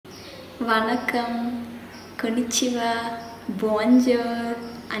Vanakkam, konnichiwa, bonjour,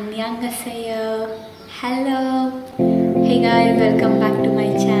 annyeonghaseyo, hello. Hey guys, welcome back to my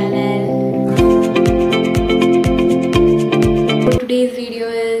channel. Today's video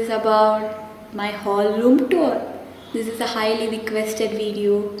is about my hall room tour. This is a highly requested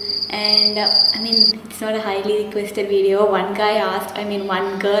video, and it's not a highly requested video. One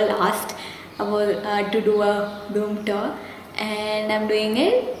girl asked about to do a room tour, and I'm doing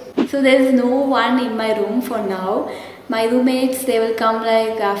it. So there is no one in my room for now. My roommates, they will come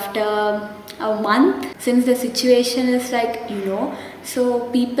like after a month, since the situation is like, so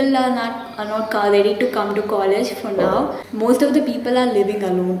people are not ready to come to college for now. Most of the people are living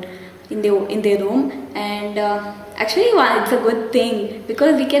alone in their room, and actually it's a good thing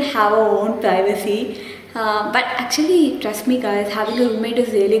because we can have our own privacy. But actually, trust me guys, having a roommate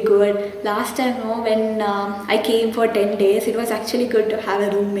is really good. Last time when I came for 10 days, it was actually good to have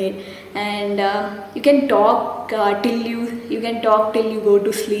a roommate, and you can talk till you go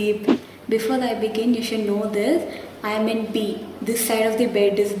to sleep. Before I begin, you should know this: I am in B. This side of the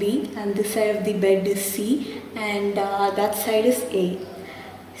bed is B, and this side of the bed is C, and that side is A.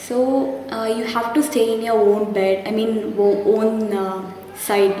 So you have to stay in your own bed. Own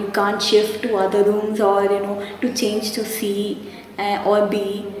side. You can't shift to other rooms or to change to C or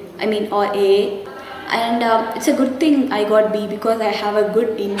B. Or A. And it's a good thing I got B because I have a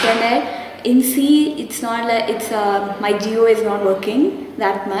good internet. In C, it's not like my Geo is not working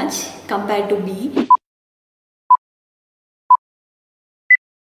that much compared to B.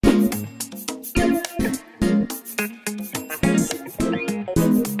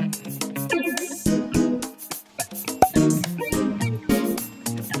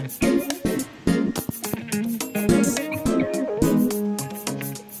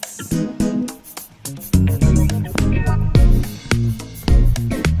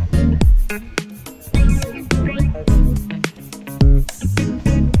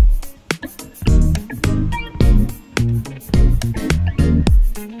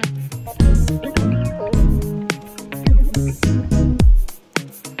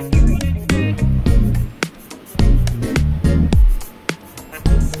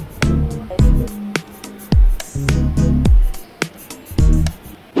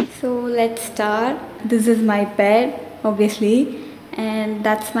 So let's start. This is my bed, obviously, and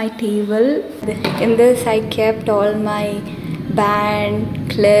that's my table. In this I kept all my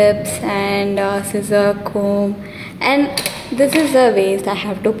band, clips, and scissor, comb, and this is a waste. I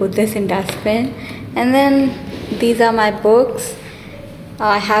have to put this in dustbin. And then these are my books.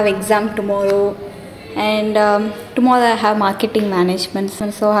 I have exam tomorrow, and tomorrow I have marketing management.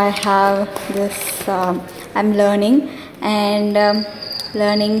 So I have this. I'm learning and.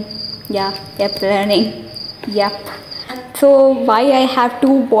 Learning. So why I have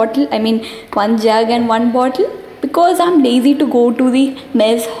one jug and one bottle? Because I'm lazy to go to the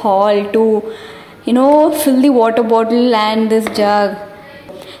mess hall to fill the water bottle and this jug.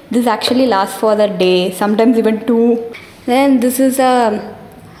 This actually lasts for the day, sometimes even 2. Then this is a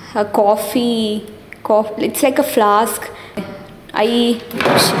coffee. It's like a flask.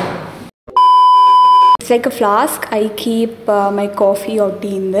 It's like a flask. I keep my coffee or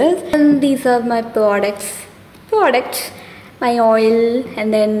tea in this. And these are my products. My oil,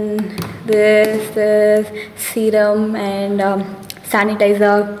 and then this serum and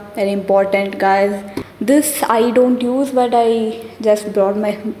sanitizer. Very important, guys. This I don't use, but I just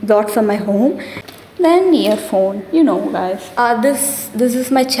brought from my home. Then earphone, guys. This is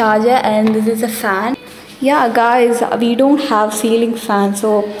my charger, and this is a fan. Yeah, guys, we don't have ceiling fan,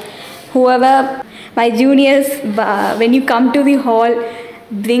 so whoever. My juniors, when you come to the hall,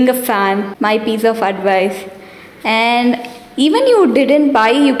 bring a fan. My piece of advice. And even you didn't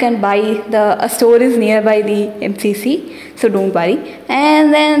buy, you can buy. A store is nearby the MCC, so don't worry.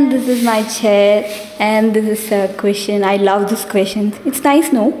 And then this is my chair, and this is a cushion. I love this cushion. It's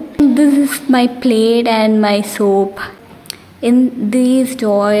nice, no? This is my plate and my soap. In this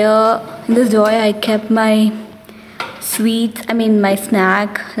drawer I kept my sweets, my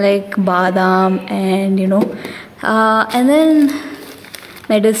snack like badam and and then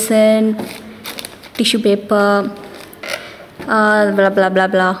medicine, tissue paper, blah blah blah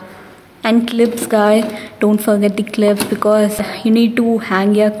blah, and clips, guys. Don't forget the clips because you need to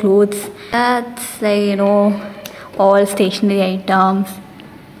hang your clothes. That's like all stationery items,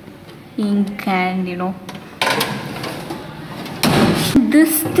 ink, and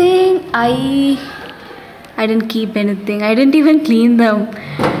this thing I didn't keep anything. I didn't even clean them.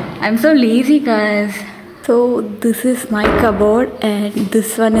 I'm so lazy, guys. So this is my cupboard, and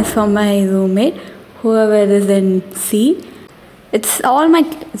this one is for my roommate, whoever is in C. It's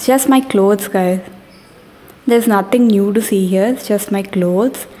just my clothes, guys. There's nothing new to see here. It's just my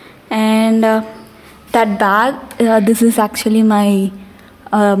clothes. And that bag, this is actually my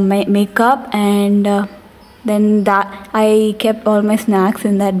makeup, and then that I kept all my snacks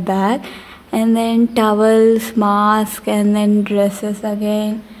in that bag, and then towels, mask, and then dresses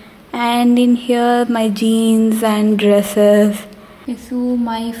again, and in here my jeans and dresses. Okay, so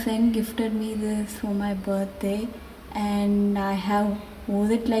my friend gifted me this for my birthday, and I have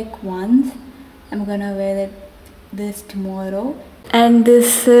worn it like once. I'm gonna wear this tomorrow. And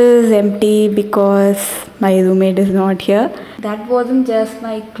this is empty because my roommate is not here. That wasn't just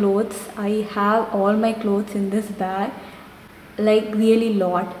my clothes. I have all my clothes in this bag, like really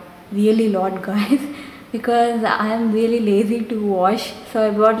lot guys, because I am really lazy to wash. So I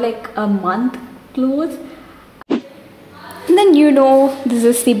bought like a month clothes. And then this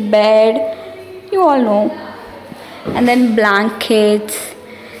is the bed, you all know. And then blankets,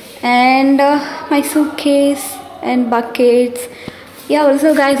 and my suitcase and buckets. Yeah,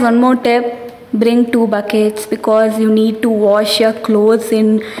 also guys, one more tip, bring 2 buckets, because you need to wash your clothes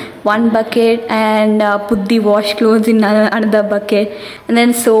in one bucket and put the wash clothes in another bucket. And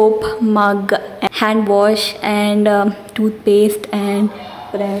then soap, mug, hand wash, and toothpaste and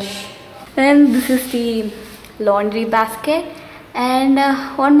brush. Then this is the laundry basket. And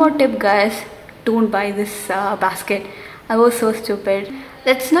one more tip, guys, don't buy this basket. I was so stupid.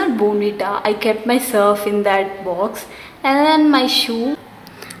 That's not Bonita. I kept my surf in that box. And then my shoe.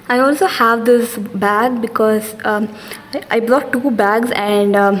 I also have this bag because I brought 2 bags,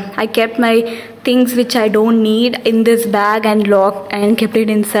 and I kept my things which I don't need in this bag and locked and kept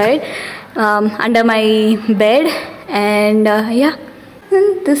it inside under my bed. And yeah,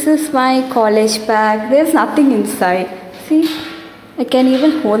 and this is my college bag. There's nothing inside. See, I can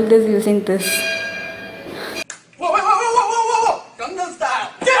even hold this using this.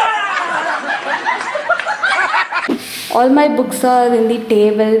 All my books are in the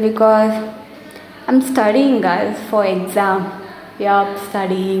table because I'm studying, guys, for exam. Yeah,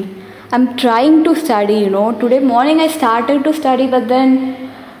 studying. I'm trying to study, Today morning I started to study, but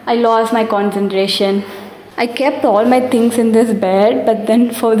then I lost my concentration. I kept all my things in this bed, but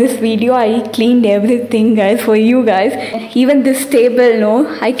then for this video I cleaned everything, guys, for you guys. Even this table,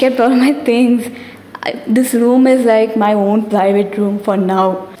 I kept all my things. This room is like my own private room for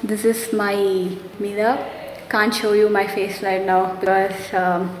now. This is my mirror. Can't show you my face right now because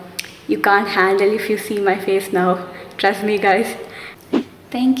you can't handle if you see my face now. Trust me, guys.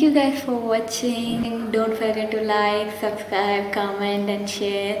 Thank you guys for watching. Don't forget to like, subscribe, comment and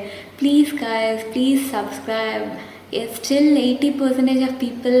share. Please guys, please subscribe. It's still 80% of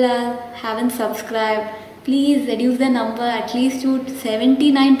people haven't subscribed. Please reduce the number at least to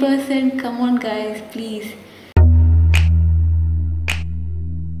 79%. Come on guys, please.